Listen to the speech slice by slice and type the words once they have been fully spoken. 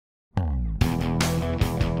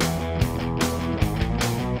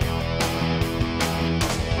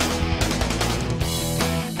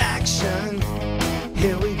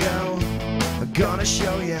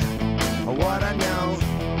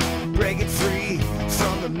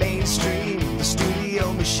the mainstream, the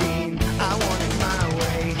studio machine. I want it my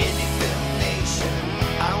way. Indie Film Nation.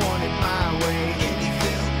 I want it my way. Indie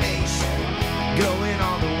Film Nation. Going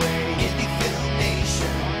all the way. Indie Film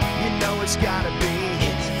Nation. You know it's gotta be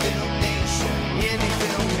Indie Film Nation. Indie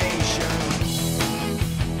Film Nation.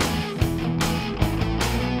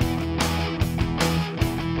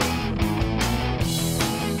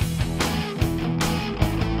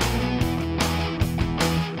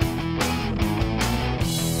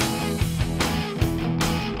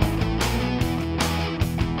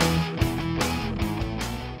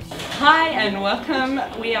 Hi and welcome.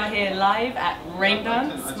 We are here live at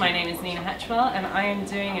Raindance. My name is Nina Hatchwell and I am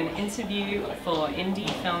doing an interview for Indie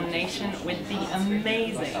Film Nation with the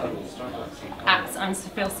amazing I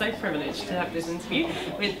feel so privileged to have this interview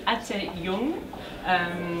with Jong,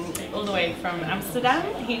 all the way from Amsterdam.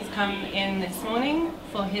 He's come in this morning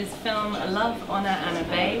for his film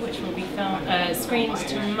Love.Honour.Obey, which will be screened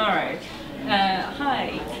tomorrow.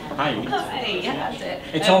 Hi. Hi. Hi, how's it?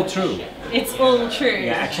 It's all true. It's all true.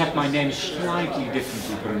 Yeah, except my name is slightly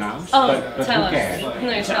differently pronounced. Oh, but tell who cares? us.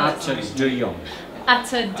 No, tell us. Jong.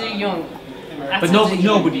 Jong. But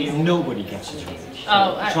nobody gets it right.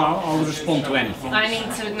 Oh, so I'll respond to anything. I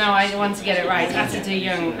need to know. I want to get it right.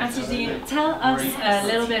 Jong. Tell us a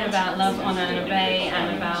little bit about Love.Honour.Obey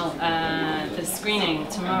and about the screening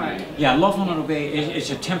tomorrow. Yeah, Love.Honour.Obey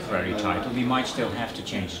is a temporary title. We might still have to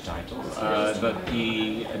change the title, but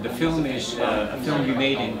the film is a film we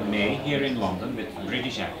made in May here in London with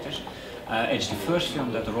British actors. It's the first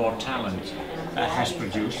film that Raw Talent has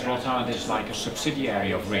produced. Raw Talent is like a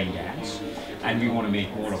subsidiary of Raindance, and we want to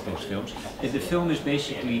make more of those films. The film is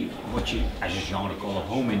basically what you, as a genre, call a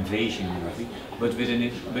home invasion movie, but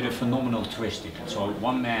with a phenomenal twist in it. So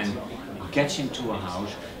one man gets into a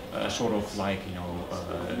house, sort of like, you know,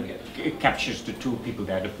 captures the two people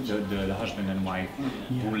there, the husband and wife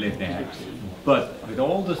who live there. But with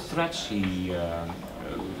all the threats he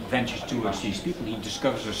ventures towards these people, he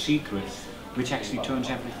discovers a secret which actually turns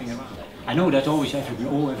everything around. I know that always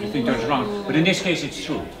everything turns around, but in this case it's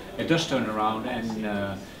true. It does turn around, and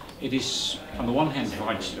it is on the one hand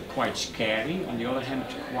quite scary, on the other hand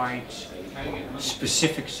quite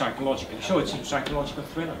specific psychologically. So it's a psychological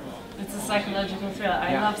thriller. It's a psychological thriller.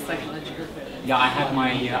 I love psychological thrillers. Yeah, I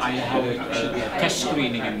had a test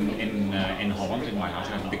screening in Holland in my house.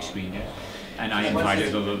 I have a big screen there. And I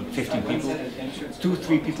invited over 15 people.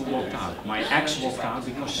 2-3 people walked out. My ex walked out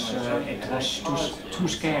because it was too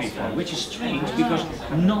scary for her, which is strange because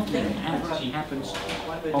nothing actually happens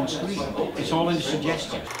on screen. It's all in the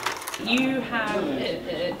suggestion. You have,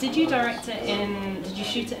 did you direct it did you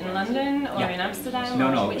shoot it in London or in Amsterdam?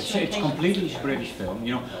 No, it's completely a British film.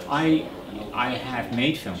 You know, I have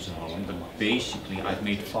made films in Holland, but basically I've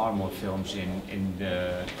made far more films in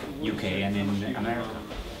the UK and in America.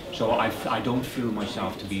 So I don't feel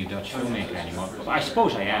myself to be a Dutch filmmaker anymore. I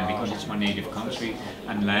suppose I am because it's my native country,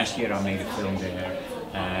 and last year I made a film there,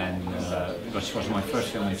 and which was my first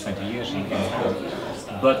film in 20 years.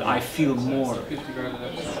 But I feel more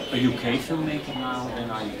a UK filmmaker now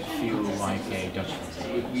than I feel like a Dutch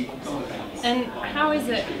filmmaker. And how is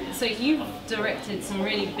it, so you've directed some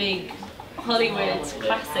really big Hollywood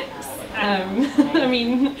classics. I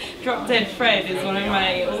mean, Drop Dead Fred is one of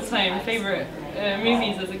my all-time favourite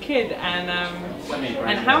movies as a kid, and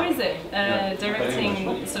how is it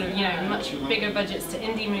directing sort of, you know, much bigger budgets to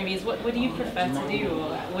indie movies? What do you prefer to do,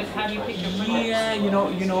 or how do you pick your projects? Yeah, you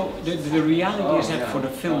know, the reality is that for the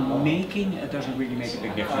film making, it doesn't really make a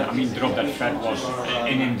big difference. I mean, Drop Dead Fred was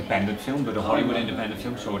an independent film, but a Hollywood independent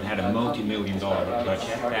film, so it had a multi-million-dollar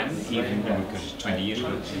budget then, even because it's 20 years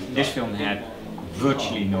ago. This film had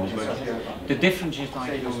virtually no budget. The difference is,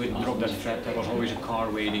 like, you know, with Drop Dead Fred, there was always a car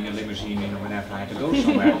waiting, a limousine, you know, whenever I had to go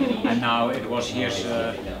somewhere, and now it was, here's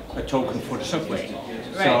a token for the subway.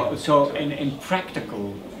 Right. So in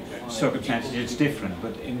practical circumstances it's different,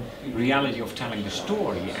 but in reality of telling the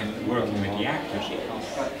story and working with the actors,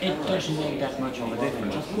 it doesn't make that much of a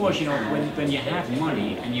difference. Of course, you know, when you have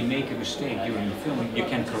money and you make a mistake during the filming, you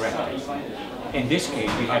can correct it. In this case,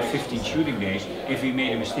 we had 15 shooting days. If we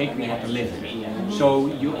made a mistake, we had to live with it. So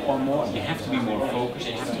you have to be more focused,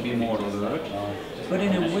 you have to be more alert. But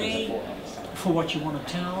in a way, for what you want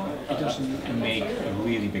to tell, it doesn't make a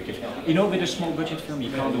really big difference. You know, with a small budget film,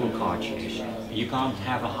 you can't do a car chase. You can't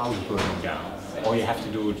have a house burning down. Or you have to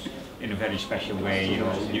do it in a very special way, you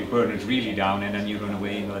know, you burn it really down and then you run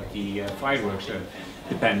away and let the fireworks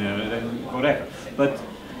depend and whatever. But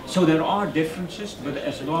So there are differences, but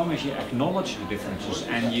as long as you acknowledge the differences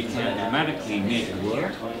and you can dramatically make it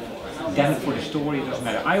work, then for the story it doesn't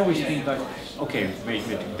matter. I always think that, okay,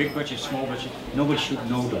 with big budget, small budget, nobody should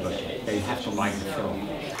know the budget. They have to like the film.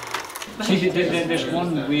 See, there's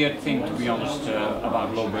one weird thing, to be honest,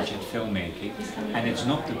 about low-budget filmmaking, and it's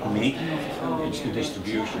not the making of the film, it's the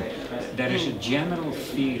distribution. There is a general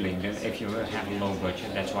feeling that if you have a low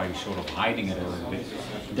budget, that's why you're sort of hiding it a little bit,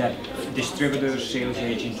 that distributors, sales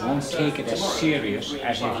agents won't take it as serious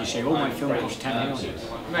as if you say, oh, my film costs 10 million.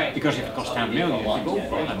 Right. Because if it costs 10 million, you think, oh,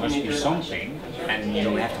 well, there must be something, and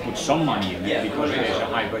you have to put some money in it because it is a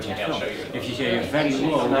high-budget film. If you say it's very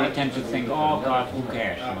low, they tend to think, oh, God, who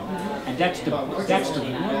cares? You know? And that's the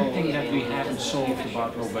one thing that we haven't solved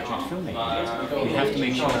about low-budget filmmaking. We have to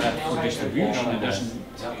make sure that for distribution it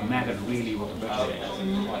doesn't matter really what the budget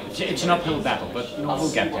is. It's an uphill battle, but you know,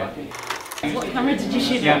 we'll get there. What camera did you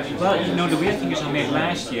shoot? Yeah, well, you know, the weird thing is I made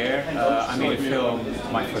last year, I made a film,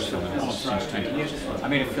 my first film in Holland since 20 years, I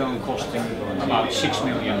made a film costing about 6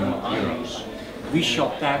 million euros. We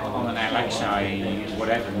shot that on an LXI,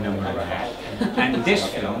 whatever number we had. And this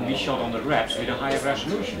film we shot on the Reds with a higher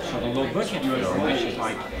resolution. So the low budget film, which is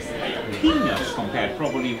like peanuts compared,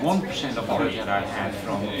 probably 1% of the budget I had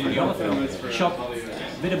from the other film, shot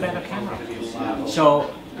with a better camera.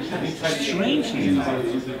 So strangely enough,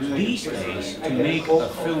 these days, to make a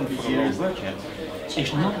film for a low budget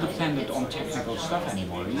is not dependent on technical stuff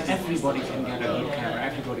anymore. Everybody can get a good camera,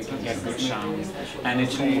 everybody can get good sound, and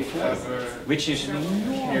it's all affordable, which is an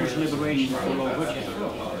enormous liberation for low budget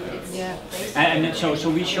film. Yeah. And so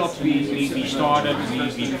we shot, we started,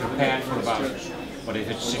 we prepared for about, what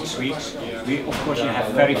if it's 6 weeks? Of course you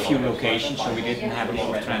have very few locations, so we didn't have a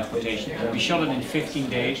lot of transportation. We shot it in 15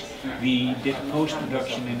 days. We did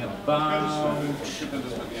post-production in about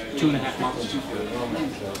 2.5 months.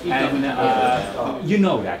 And you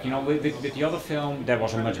know that, you know, with the other film, that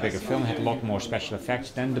was a much bigger film, had a lot more special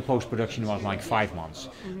effects. Then the post-production was like 5 months.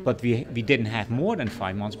 But we didn't have more than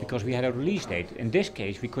 5 months because we had a release date. In this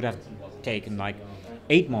case, we could have taken like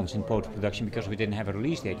 8 months in post-production because we didn't have a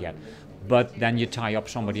release date yet. But then you tie up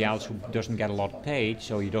somebody else who doesn't get a lot paid,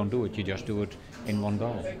 so you don't do it, you just do it in one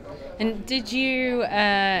go. And did you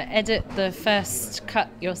edit the first cut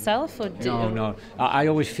yourself? Or did No. I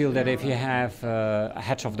always feel that if you have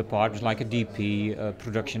heads of departments like a DP,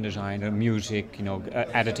 production designer, music, you know,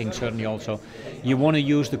 editing certainly also, you want to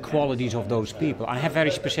use the qualities of those people. I have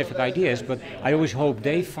very specific ideas, but I always hope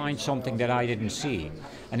they find something that I didn't see.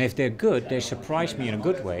 And if they're good, they surprise me in a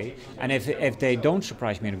good way. And if they don't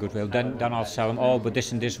surprise me in a good way, then I'll tell them, oh, but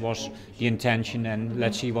this and this was the intention, and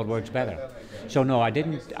let's see what works better. So no,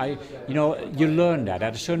 you know, you learn that.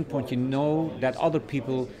 At a certain point, you know that other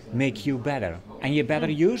people make you better. And you better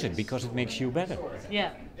use it because it makes you better.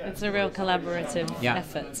 Yeah, it's a real collaborative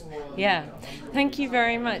effort. Yeah, thank you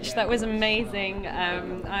very much. That was amazing.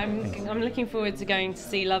 I'm looking forward to going to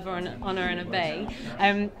see Love.Honour.Obey.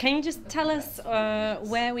 Can you just tell us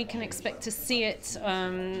where we can expect to see it?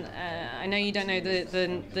 I know you don't know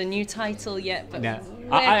the new title yet, but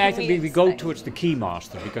I think we go towards the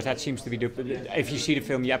Keymaster because that seems to be if you see the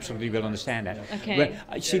film, you absolutely will understand that. Okay. But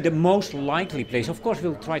I see the most likely place. Of course,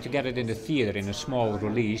 we'll try to get it in the theater in a small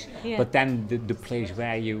release, but then the place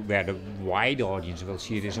where the wide audience will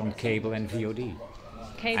see it is on cable and VOD.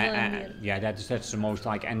 Yeah, that's the most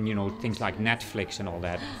like, and you know, things like Netflix and all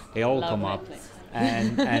that, they all come up,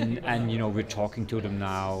 and you know, we're talking to them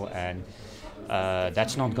now, and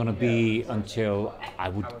that's not going to be until I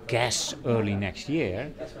would guess early next year.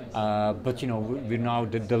 But you know, we're now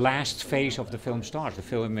the last phase of the film starts. The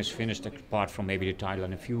film is finished apart from maybe the title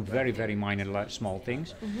and a few very, very minor small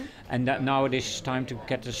things. And that now it is time to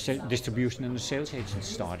get the distribution and the sales agents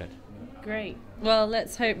started. Great. Well,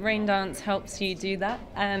 let's hope Raindance helps you do that.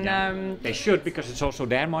 And they should, because it's also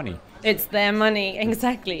their money. It's their money,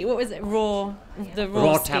 exactly. What was it? Raw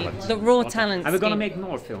Talent. The Raw Talent. And we're going to make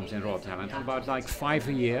more films in Raw Talent, about like 5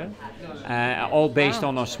 a year, all based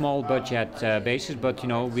on a small budget basis. But you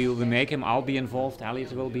know, we will make them. I'll be involved.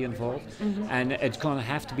 Elliot will be involved, and it's going to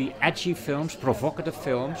have to be edgy films, provocative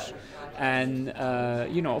films, and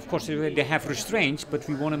you know, of course, they have restraints, but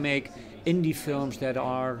we want to make indie films that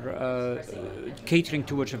are catering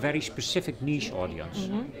towards a very specific niche audience.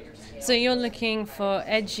 So you're looking for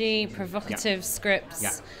edgy, provocative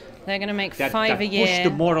scripts. They're going to make 5 a year. That push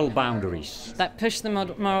the moral boundaries. That push the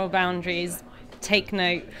moral boundaries. take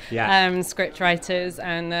note, Yeah. script writers,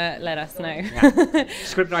 and let us know. Yeah.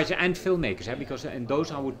 Scriptwriter and filmmakers, because and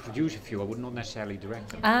those I would produce a few, I would not necessarily direct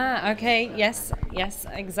them. Okay, yes,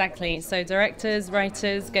 exactly. So directors,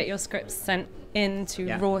 writers, get your scripts sent in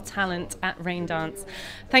to Raw Talent at Raindance.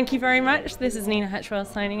 Thank you very much. This is Nina Hatchwell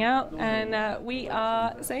signing out, and we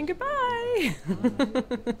are saying goodbye.